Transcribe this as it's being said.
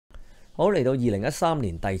好，嚟到2013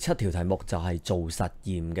年第7條題目就係做實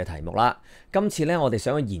驗嘅題目啦。今次咧，我哋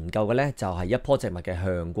想去研究嘅咧就係一棵植物嘅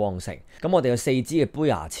向光性。咁我哋有4支嘅杯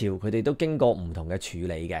芽鞘，佢哋都經過唔同嘅處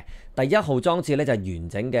理嘅。第1號裝置咧就係完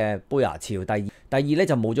整嘅杯芽鞘，第二咧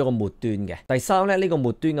就冇咗個末端嘅，第3咧呢個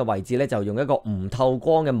末端嘅位置咧就用一個唔透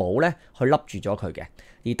光嘅帽咧去笠住咗佢嘅。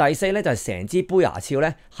而第4咧就係成支杯芽鞘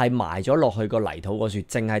咧係埋咗落去個泥土嗰處，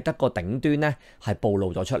淨係得個頂端咧係暴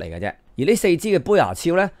露咗出嚟嘅啫。而呢4支嘅杯芽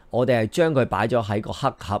鞘咧，我哋係將佢擺咗喺個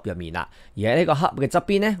黑盒入面啦。而喺呢個黑嘅側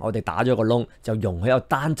邊咧，我哋打咗個窿，就容許有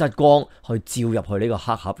單質光去照入去呢個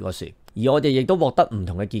黑盒嗰處。而我哋亦都獲得唔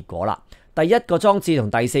同嘅結果啦。第1個裝置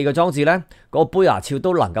同第4個裝置咧，個杯芽鞘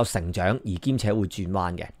都能夠成長，而兼且會轉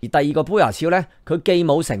彎嘅。而第2個杯芽鞘咧，佢既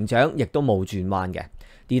冇成長，亦都冇轉彎嘅。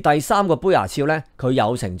而第3個杯芽鞘咧，佢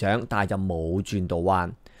有成長，但係就冇轉到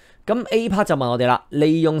彎。咁 A part 就問我哋啦，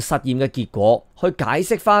利用實驗嘅結果去解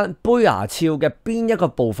釋翻杯芽鞘嘅邊一個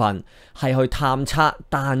部分係去探測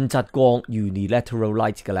單質光 unilateral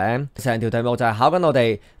light 嘅咧？成條題目就係考緊我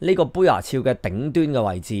哋呢個杯芽鞘嘅頂端嘅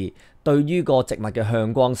位置對於個植物嘅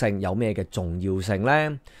向光性有咩嘅重要性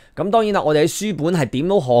呢？咁當然啦，我哋喺書本係點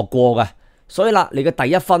都學過嘅，所以啦，你嘅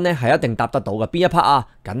第1分咧係一定答得到嘅。邊一 part 啊？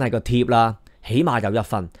梗係個貼啦，起碼有1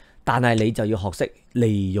分。但係你就要學識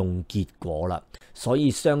利用結果啦，所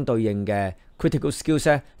以相對應嘅 critical skills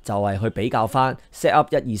咧就係去比較翻 set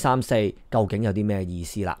up 1、2、3、4究竟有啲咩意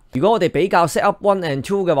思啦。如果我哋比較 set up 1 and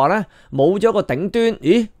 2嘅話咧，冇咗個頂端，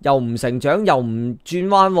咦又唔成長又唔轉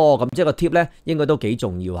彎喎，咁即係個 tip 咧應該都幾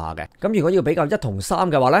重要下嘅。咁如果要比較1同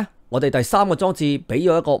3嘅話咧，我哋第3個裝置俾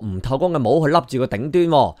咗一個唔透光嘅帽去笠住個頂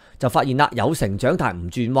端，就發現啦有成長但係唔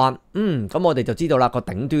轉彎。咁我哋就知道啦，個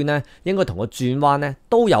頂端咧應該同個轉彎咧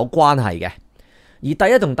都有關係嘅。而第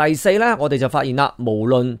1同第4咧，我哋就發現啦，無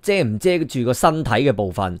論遮唔遮住個身體嘅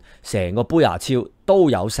部分，成個杯芽鞘都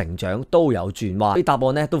有成長，都有轉彎。啲答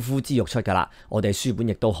案咧都呼之欲出噶啦。我哋書本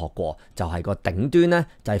亦都學過，就係個頂端咧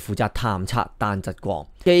就係負責探測單質光。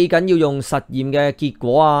記緊要用實驗嘅結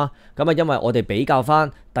果啊。咁啊，因為我哋比較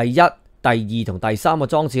翻第1、第2同第3個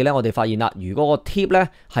裝置咧，我哋發現啦，如果個 tip 咧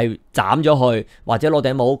係斬咗去或者攞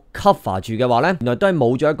頂帽 cover 住嘅話咧，原來都係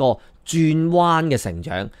冇咗一個轉彎嘅成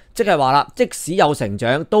長，即係話啦，即使有成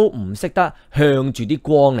長都唔識得向住啲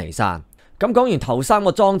光嚟散。咁講完頭3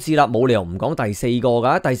個裝置啦，冇理由唔講第4個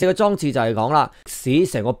噶。第4個裝置就係講啦，使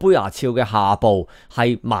成個杯芽鞘嘅下部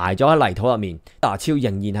係埋咗喺泥土入面，杯芽鞘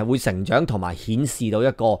仍然係會成長同埋顯示到一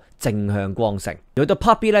個正向光性。去到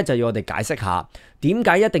Part B 咧，就要我哋解釋下點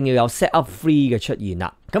解一定要有 set up 3嘅出現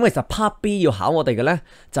啦。咁其實 Part B 要考我哋嘅咧，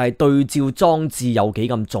就係對照裝置有幾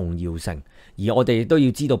咁重要性，而我哋都要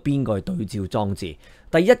知道邊個係對照裝置。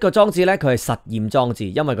第1個裝置咧，佢係實驗裝置，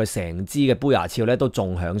因為佢成支嘅杯芽鞘咧都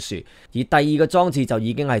種響樹。而第2個裝置就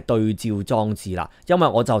已經係對照裝置啦，因為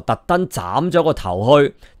我就特登斬咗個頭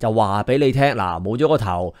去，就話俾你聽嗱，冇咗個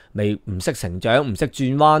頭，咪唔識成長，唔識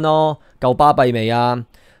轉彎咯，夠巴閉未啊？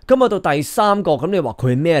咁到第3個，咁你話佢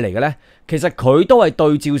係咩嚟嘅咧？其實佢都係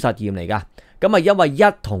對照實驗嚟噶。咁啊，因為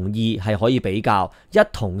1同2係可以比較，1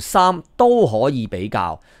同3都可以比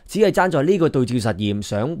較，只係爭在呢個對照實驗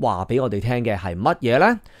想話俾我哋聽嘅係乜嘢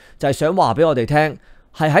呢？就係想話俾我哋聽，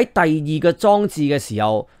係喺第2個裝置嘅時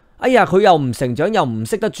候，哎呀，佢又唔成長又唔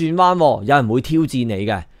識得轉彎，有人會挑戰你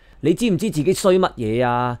嘅。你知唔知自己衰乜嘢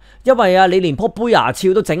啊？因為啊，你連棵杯芽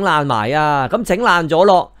鞘都整爛埋啊，咁整爛咗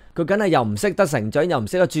咯，佢梗係又唔識得成長，又唔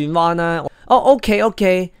識得轉彎啦。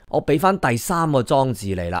OK， 我俾翻第3個裝置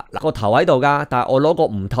嚟啦。嗱，個頭喺度噶，但係我攞個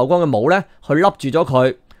唔透光嘅帽咧去笠住咗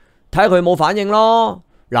佢，睇下佢冇反應咯。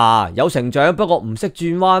嗱，有成長，不過唔識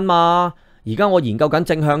轉彎嘛。而家我研究緊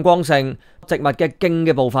正向光性植物嘅莖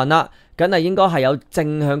嘅部分啦，梗係應該係有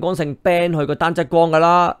正向光性 band 去個單質光噶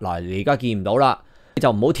啦。嗱，你而家見唔到啦，你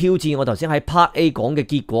就唔好挑戰我頭先喺 Part A 講嘅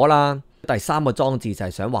結果啦。第3個裝置就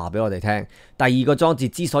係想話俾我哋聽，第2個裝置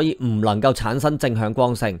之所以唔能夠產生正向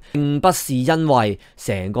光性，並不是因為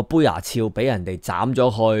成個杯芽鞘俾人哋斬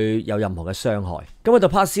咗去有任何嘅傷害。咁去到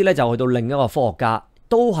Part C 咧，就去到另一個科學家，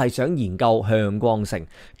都係想研究向光性。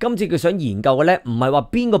今次佢想研究嘅咧，唔係話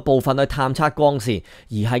邊個部分去探測光線，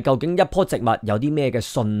而係究竟一棵植物有啲咩嘅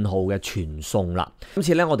信號嘅傳送啦。今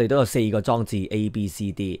次咧，我哋都有4個裝置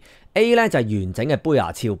A、B、C、D。A 咧就係完整嘅杯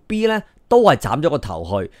芽鞘 ，B 咧都係斬咗個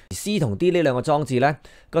頭去。C 同 D 呢2個裝置咧，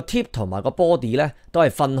個 tip 同埋個 body 咧都係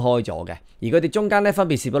分開咗嘅，而佢哋中間咧分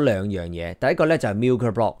別攝咗2樣嘢。第一個咧就係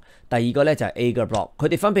Milker block， 第2個咧就係 Agar block。佢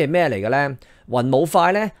哋分別係咩嚟嘅咧？雲母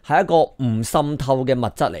塊咧係一個唔滲透嘅物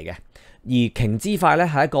質嚟嘅，而瓊脂塊咧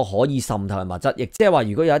係一個可以滲透嘅物質，亦即係話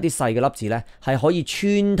如果有一啲細嘅粒子咧係可以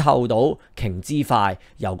穿透到瓊脂塊，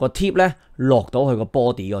由個 tip 咧落到去個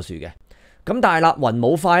body 嗰處嘅。咁咁但係啦，雲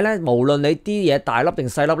母塊咧，無論你啲嘢大粒定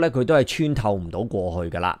細粒咧，佢都係穿透唔到過去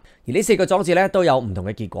噶啦。而呢4個裝置咧都有唔同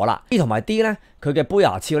嘅結果啦。B 同埋 D 咧，佢嘅杯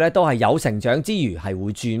牙鞘咧都係有成長之餘係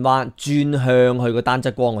會轉彎，轉向去個單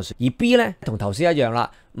側光嘅樹。而 B 咧同頭先一樣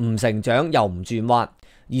啦，唔成長又唔轉彎。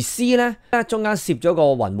而 C 咧中間攝咗個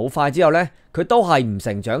雲母塊之後咧，佢都係唔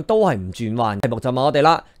成長，都係唔轉彎。題目就問我哋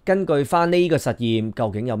啦，根據翻呢個實驗，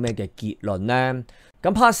究竟有咩嘅結論呢？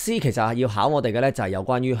咁 Part C 其實係要考我哋嘅咧，就係有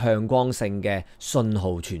關於向光性嘅信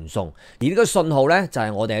號傳送。而呢個信號咧，就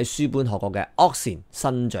係我哋喺書本學過嘅 auxin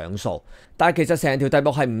生長素。但係其實成條題目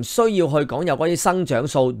係唔需要去講有關於生長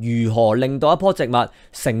素如何令到一棵植物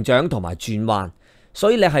成長同埋轉彎。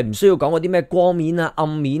所以你係唔需要講嗰啲咩光面啊、暗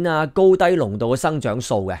面啊、高低濃度嘅生長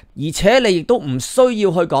素嘅，而且你亦都唔需要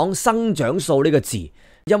去講生長素呢個字，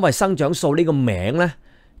因為生長素呢個名呢，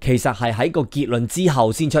其實係喺個結論之後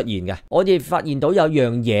先出現嘅。我哋發現到有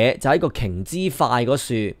樣嘢就喺個莖枝塊嗰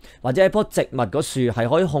樹，或者喺棵植物嗰樹係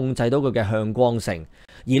可以控制到佢嘅向光性。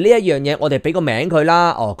而呢一樣嘢，我哋俾個名佢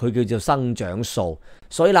啦，佢叫做生長素。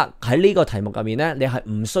所以啦，喺呢個題目入面呢，你係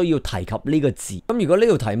唔需要提及呢個字。咁如果呢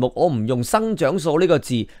條題目我唔用生長素呢個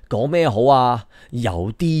字，講咩好啊？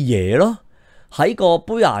有啲嘢咯，喺個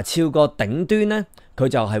杯牙鞘個頂端呢，佢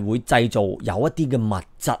就係會製造有一啲嘅物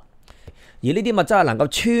質。而呢啲物質係能夠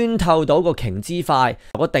穿透到個莖枝塊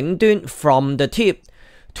個頂端 ，from the tip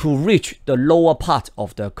to reach the lower part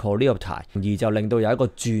of the coleoptile， 而就令到有一個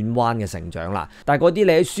轉彎嘅成長啦。但係嗰啲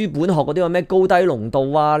你喺書本學嗰啲話咩高低濃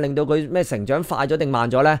度啊，令到佢咩成長快咗定慢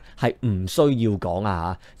咗呢？係唔需要講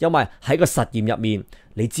啊嚇，因為喺個實驗入面，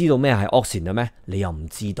你知道咩係 auxin 嘅咩？你又唔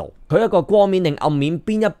知道佢一個光面定暗面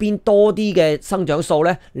邊一邊多啲嘅生長素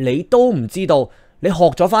呢？你都唔知道，你學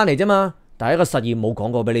咗翻嚟啫嘛。但係一個實驗冇講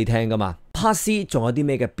過俾你聽噶嘛。Part C 仲有啲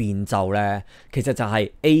咩嘅變奏呢？其實就係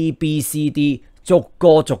A、B、C、D 逐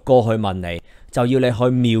個去問你，就要你去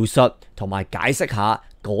描述同埋解釋下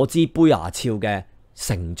嗰支杯牙鞘嘅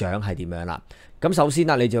成長係點樣啦。咁首先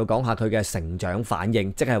啦，你就要講下佢嘅成長反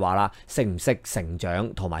應，即係話啦，識唔識成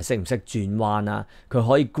長同埋識唔識轉彎啦。佢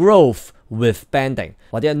可以 growth with bending，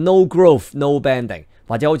 或者 no growth no bending，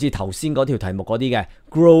 或者好似頭先嗰條題目嗰啲嘅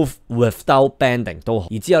growth without bending 都好。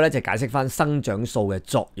而之後咧就解釋翻生長素嘅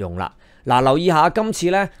作用啦。嗱，留意下今次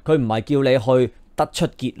咧，佢唔係叫你去得出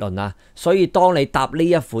結論啊，所以當你答呢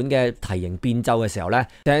一款嘅題型變奏嘅時候呢，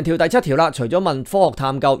成條第7條啦，除咗問科學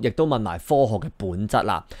探究，亦都問埋科學嘅本質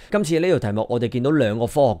啦。今次呢條題目，我哋見到2個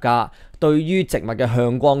科學家對於植物嘅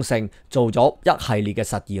向光性做咗一系列嘅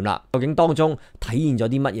實驗啦。究竟當中體現咗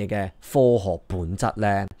啲乜嘢嘅科學本質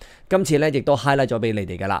呢？今次咧亦都 highlight 咗俾你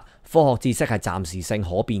哋噶啦。科學知識係暫時性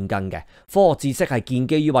可變更嘅，科學知識係建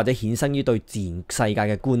基於或者衍生於對自然世界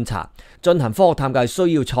嘅觀察。進行科學探究係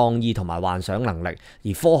需要創意同埋幻想能力，而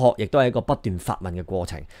科學亦都係一個不斷發問嘅過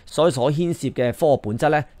程。所以所牽涉嘅科學本質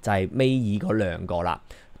咧，就係尾二嗰2個啦。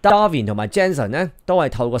Darwin 同埋 Jensen 咧，都係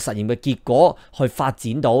透過實驗嘅結果去發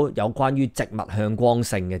展到有關於植物向光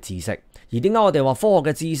性嘅知識。而點解我哋話科學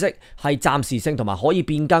嘅知識係暫時性同埋可以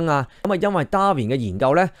變更啊？咁啊，因為 Darwin 嘅研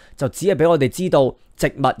究咧，就只係俾我哋知道植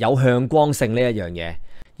物有向光性呢一樣嘢，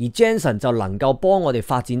而 Jensen 就能夠幫我哋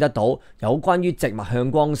發展得到有關於植物向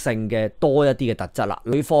光性嘅多一啲嘅特質啦。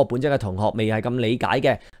對於科學本質嘅同學未係咁理解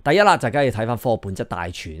嘅，第一啦就梗係要睇翻科學本質大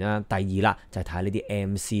全啦，第二啦就係睇下呢啲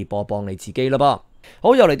MC 幫你自己咯噃。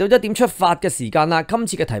好，又嚟到一點出發嘅時間啦。今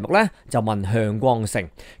次嘅題目呢，就問向光性，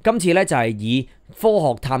今次呢，就係以科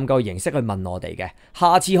學探究形式去問我哋嘅，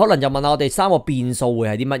下次可能就問我哋3個變數會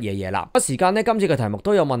係啲乜嘢嘢啦。不過時間呢，今次嘅題目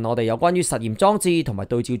都有問我哋有關於實驗裝置同埋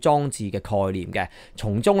對照裝置嘅概念嘅，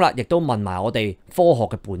從中啦亦都問埋我哋科學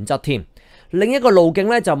嘅本質添。另一個路徑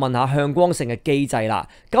咧就問下向光性嘅機制啦。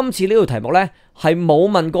今次呢條題目咧係冇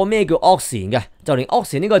問過咩叫 auxin 嘅，就連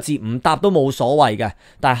auxin 呢個字唔答都冇所謂嘅。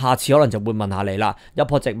但係下次可能就會問下你啦，一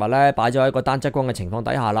棵植物咧擺咗喺一個單側光嘅情況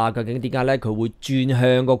底下啦，究竟點解咧佢會轉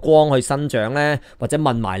向個光去生長咧？或者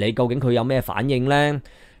問埋你究竟佢有咩反應咧？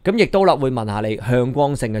咁亦都啦，會問下你向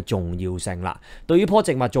光性嘅重要性啦。對於棵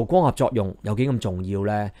植物做光合作用有幾咁重要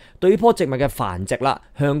呢？對於棵植物嘅繁殖啦，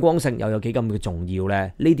向光性又有幾咁嘅重要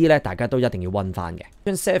呢？呢啲咧大家都一定要溫翻嘅。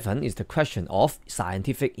Question 7 is the question of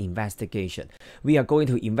scientific investigation. We are going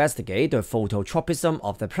to investigate the phototropism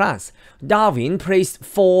of the plants. Darwin placed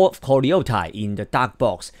 4 coleoptile in the dark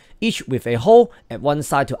box, each with a hole at one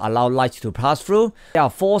side to allow light to pass through. There are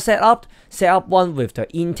 4 setups. Setup 1 with the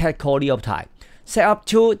intact coleoptile.Setup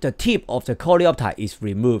 2, the tip of the coleoptile is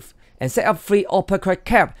removed, and setup 3, upper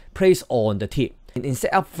cap placed on the tip. And in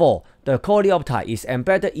setup 4, the coleoptile is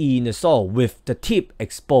embedded in the soil with the tip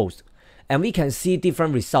exposed. And we can see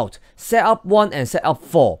different results. Setup 1 and setup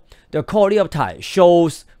 4, the coleoptile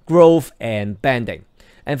shows growth and bending.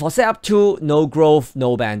 And for setup 2, no growth,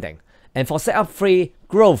 no bending. And for setup 3,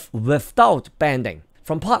 growth without bending.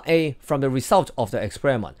 From part A, from the result of the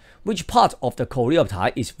experiment, which part of the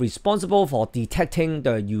coleoptile is responsible for detecting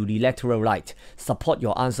the unilateral light? Support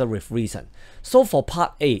your answer with reason. So for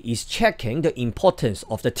part A is checking the importance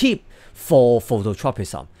of the tip for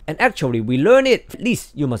phototropism. And actually we learn it, at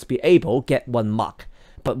least you must be able to get 1 mark.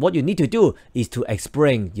 But what you need to do is to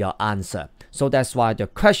explain your answer. So that's why the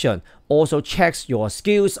question also checks your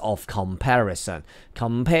skills of comparison.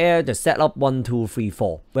 Compare the setup 1, 2, 3,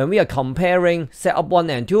 4. When we are comparing setup 1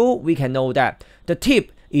 and 2, we can know that the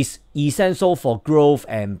tip is essential for growth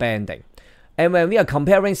and bending. And when we are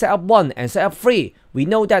comparing setup 1 and setup 3, we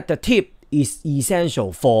know that the tip is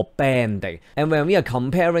essential for bending. And when we are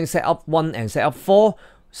comparing setup 1 and setup 4,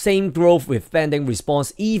 same growth with bending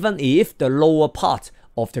response even if the lower part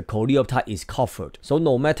of the coleoptile is covered. So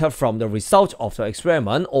no matter from the result of the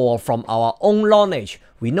experiment or from our own knowledge,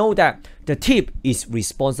 we know that the tip is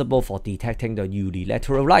responsible for detecting the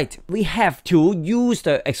unilateral light. We have to use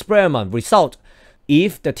the experiment result.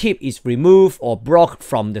 If the tip is removed or blocked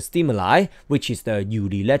from the stimuli, which is the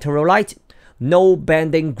unilateral light, no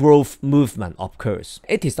bending growth movement occurs.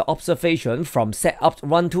 It is the observation from setup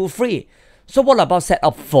 1, 2, 3. So what about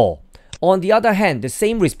setup 4? On the other hand, the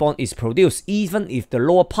same response is produced even if the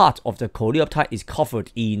lower part of the coleoptile is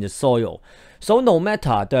covered in the soil. So no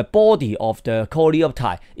matter the body of the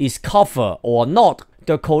coleoptile is covered or not,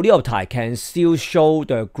 the coleoptile can still show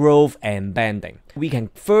the growth and bending. We can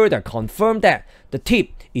further confirm that the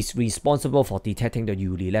tip is responsible for detecting the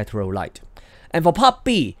unilateral light. And for part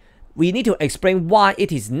B, we need to explain why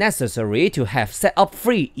it is necessary to have setup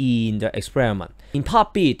 3 in the experiment. In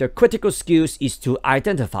part B, the critical skills is to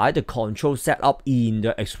identify the control setup in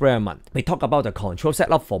the experiment. We talk about the control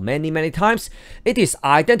setup for many times. It is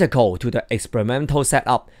identical to the experimental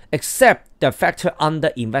setup, except the factor under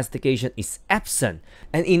investigation is absent.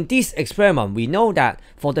 And in this experiment, we know that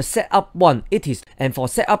for the setup 1, it is, and for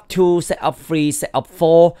setup 2, setup 3, setup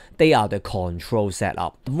 4, they are the control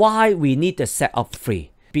setup. Why we need the setup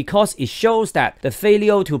 3? Because it shows that the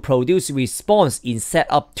failure to produce response in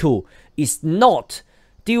setup 2 is not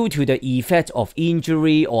due to the effect of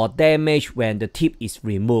injury or damage when the tip is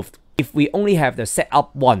removed. If we only have the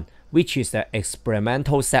setup 1, which is the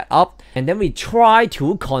experimental setup, and then we try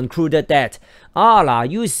to conclude that,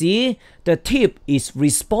 you see, the tip is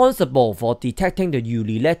responsible for detecting the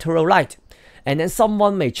unilateral light. And then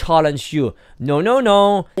someone may challenge you,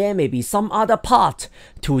 no, there may be some other part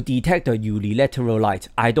to detect the unilateral light.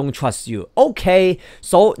 I don't trust you. Okay,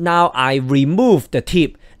 so now I remove the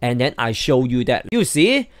tip and then I show you that. You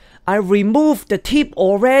see, I removed the tip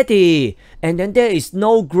already and then there is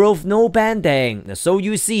no growth, no bending. So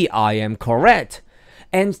you see, I am correct.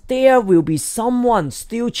 And there will be someone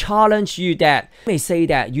still challenge you that may say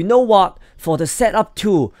that, you know what, for the setup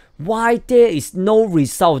 2, why there is no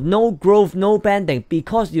result, no growth, no bending?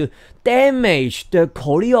 Because you damaged the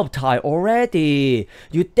coleoptile already.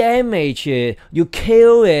 You damage it, you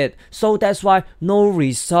kill it, so that's why no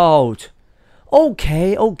result.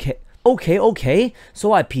 Okay.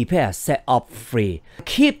 So I prepare a setup 3.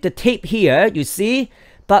 Keep the tip here, you see,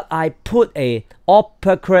 but I put a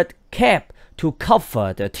uppercut cap to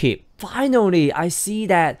cover the tip. Finally, I see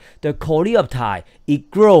that the coleoptile, it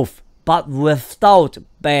grows but without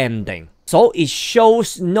bending. So it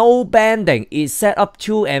shows no bending in setup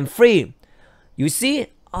 2 and 3. You see,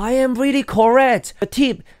 I am really correct. The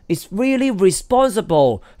tip is really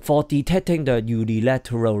responsible for detecting the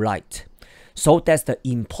unilateral light. So that's the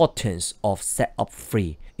importance of setup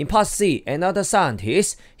 3. In part C, another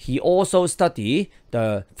scientist, he also studied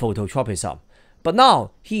the phototropism. But now,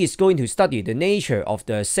 he is going to study the nature of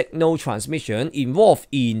the signal transmission involved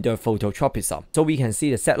in the phototropism. So we can see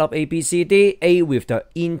the setup A, B, C, D. A with the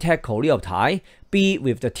intact coleoptile, B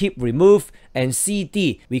with the tip removed, and C,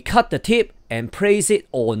 D. We cut the tip and place it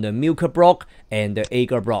on the Milker block and the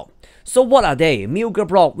agar block. So what are they? Milker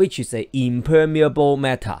block, which is an impermeable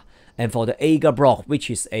matter, and for the agar block, which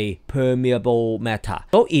is a permeable matter.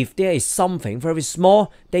 So if there is something very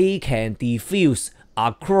small, they can diffuse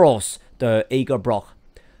across the agar block.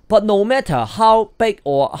 But no matter how big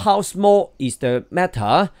or how small is the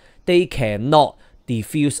matter, they cannot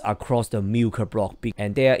diffuse across the Milker block.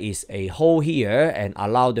 And there is a hole here and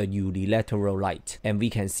allow the unilateral light. And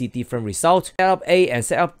we can see different results. Setup A and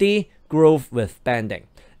setup D, growth with bending.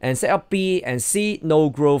 And setup B and C,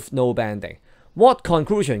 no growth, no bending. What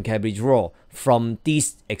conclusion can be drawn from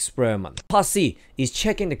this experiment? Part C is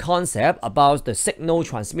checking the concept about the signal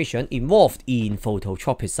transmission involved in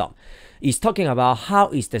phototropism. It's talking about how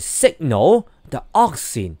is the signal, the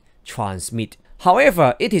auxin, transmit.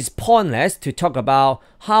 However, it is pointless to talk about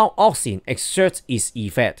how auxin exerts its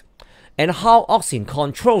effect. and how auxin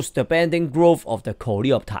controls the bending growth of the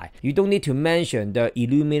coleoptile. You don't need to mention the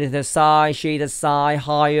illuminated side, shaded side,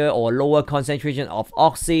 higher or lower concentration of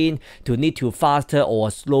auxin to need to faster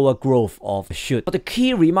or slower growth of the shoot. But the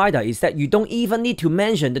key reminder is that you don't even need to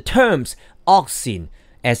mention the terms auxin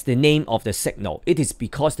as the name of the signal. It is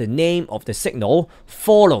because the name of the signal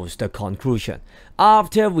follows the conclusion.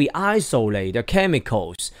 After we isolate the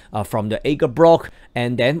chemicals from the agar block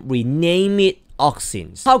and then rename it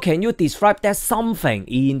auxins, how can you describe that something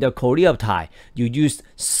in the coleoptile? You use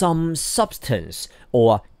some substance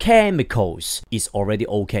or chemicals is already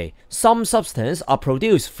okay. Some substance are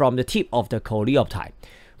produced from the tip of the coleoptile,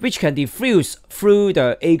 which can diffuse through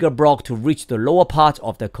the agar block to reach the lower part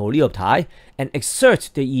of the coleoptile and exert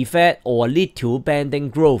the effect or lead to bending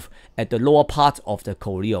growth at the lower part of the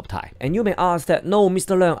coleoptile. And you may ask that, no,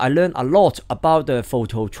 Mr. Leung, I learned a lot about the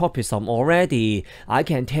phototropism already. I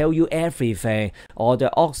can tell you everything. Or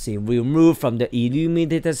the auxin will move from the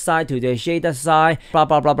illuminated side to the shaded side, blah,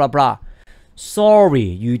 blah, blah, blah, blah. Sorry,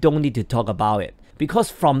 you don't need to talk about it.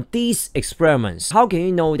 Because from these experiments, how can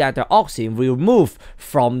you know that the auxin will move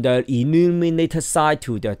from the illuminated side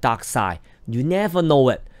to the dark side? You never know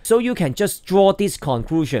it. So you can just draw this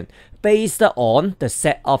conclusion based on the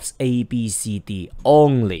setups A, B, C, D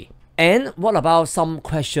only. And what about some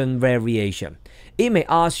question variation? It may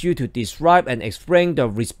ask you to describe and explain the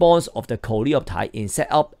response of the coleoptile in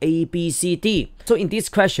setup A, B, C, D. So in this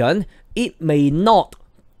question, it may not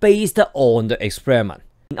based on the experiment.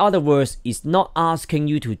 In other words, it's not asking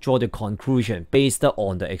you to draw the conclusion based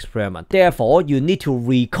on the experiment. Therefore, you need to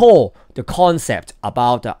recall the concept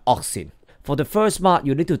about the auxin. For the first mark,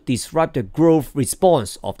 you need to describe the growth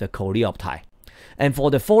response of the coleoptile. And for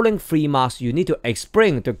the following 3 marks, you need to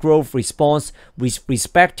explain the growth response with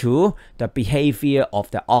respect to the behavior of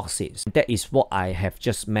the auxins. That is what I have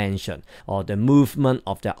just mentioned, or the movement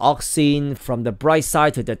of the auxin from the bright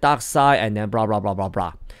side to the dark side, and then blah blah blah blah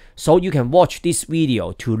blah. So you can watch this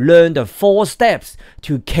video to learn the 4 steps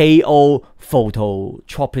to KO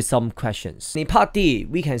phototropism questions. In part D,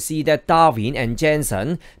 we can see that Darwin and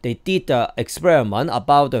Jensen, they did the experiment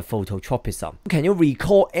about the phototropism. Can you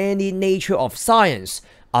recall any nature of science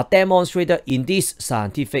are demonstrated in this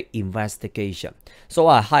scientific investigation? So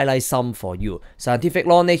I highlight some for you. Scientific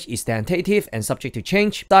knowledge is tentative and subject to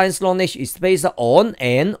change. Science knowledge is based on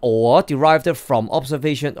and or derived from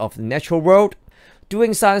observation of the natural world.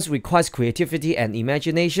 Doing science requires creativity and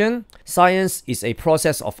imagination. Science is a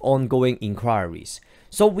process of ongoing inquiries.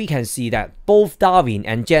 So we can see that both Darwin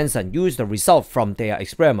and Jensen used the result from their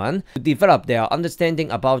experiment to develop their understanding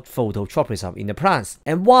about phototropism in the plants.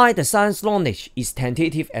 And why the science knowledge is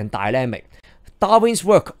tentative and dynamic. Darwin's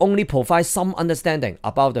work only provides some understanding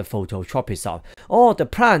about the phototropism. Oh, the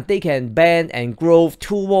plant, they can bend and grow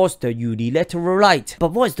towards the unilateral light.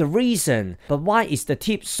 But what is the reason? But why is the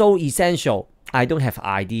tip so essential? I don't have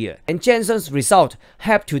idea. And Jensen's result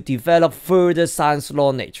helped to develop further science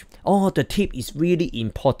knowledge. Oh, the tip is really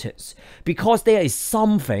important because there is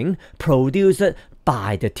something produced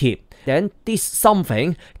by the tip. Then this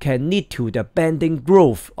something can lead to the bending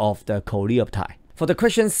growth of the coleoptile. For the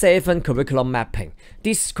question 7 curriculum mapping,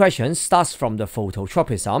 this question starts from the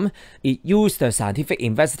phototropism. It used the scientific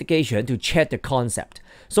investigation to check the concept.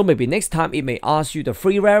 So maybe next time it may ask you the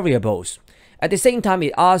 3 variables. At the same time,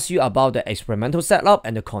 it asks you about the experimental setup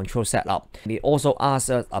and the control setup. It also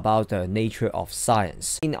asks us about the nature of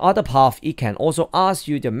science. In other path, it can also ask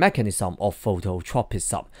you the mechanism of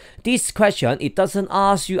phototropism. This question, it doesn't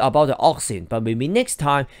ask you about the auxin, but maybe next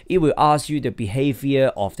time, it will ask you the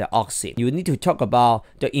behavior of the auxin. You need to talk about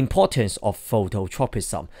the importance of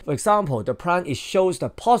phototropism. For example, the plant, it shows the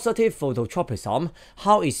positive phototropism.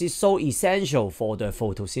 How is it so essential for the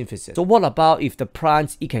photosynthesis? So what about if the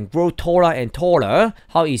plant, it can grow taller and taller?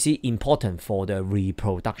 How is it important for the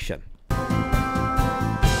reproduction?